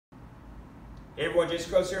Hey everyone, Jason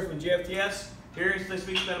Gross here from JFTS. Here's this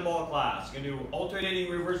week's metabolic class. You're going to do alternating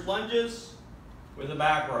reverse lunges with a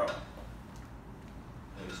back row.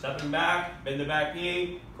 So stepping back, bend the back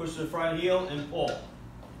knee, push the front heel, and pull.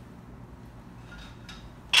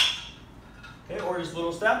 Okay, or just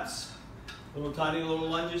little steps, little tiny little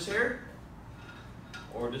lunges here,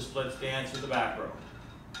 or just split stance with the back row.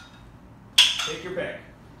 Take your pick.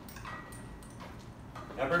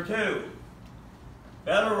 Number 2.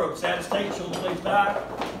 Battle rope, stand straight, shoulder blades back.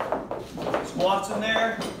 Squats in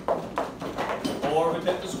there, or we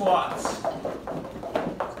take the squats.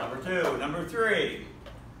 That's number 2. Number 3.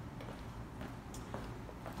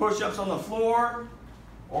 Push-ups on the floor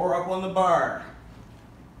or up on the bar.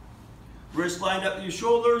 Wrists lined up with your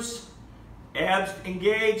shoulders, abs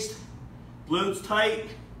engaged, glutes tight,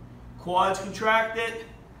 quads contracted,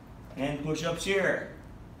 and push-ups here.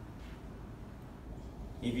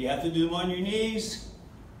 If you have to do them on your knees,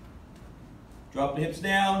 drop the hips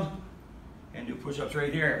down and do push-ups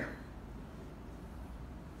right here.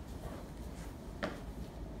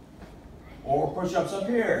 Or push-ups up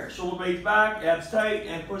here. Shoulder blades back, abs tight,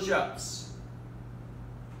 and push-ups.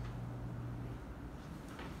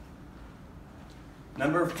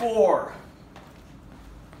 Number 4.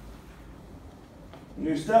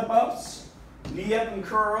 New step-ups, knee up and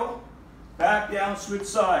curl, back down, switch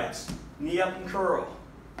sides. Knee up and curl.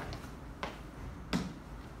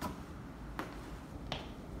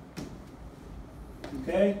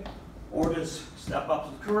 Okay, or just step ups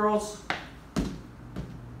with curls,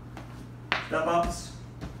 step ups,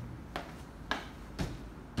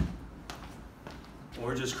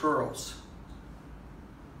 or just curls.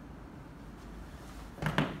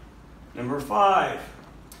 Number 5,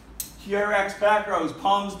 TRX back rows,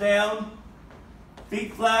 palms down,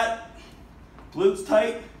 feet flat, glutes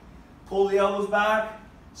tight, pull the elbows back,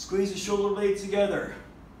 squeeze the shoulder blades together.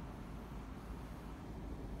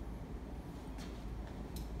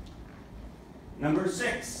 Number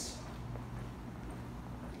 6,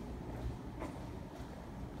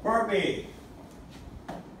 burpee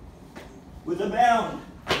with a bound.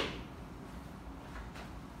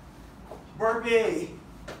 Burpee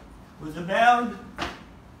with a bound,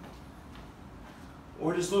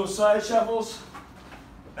 or just little side shuffles,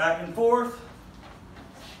 back and forth,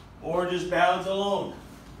 or just bounds alone.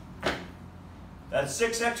 That's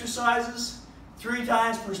 6 exercises, 3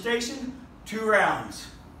 times per station, 2 rounds.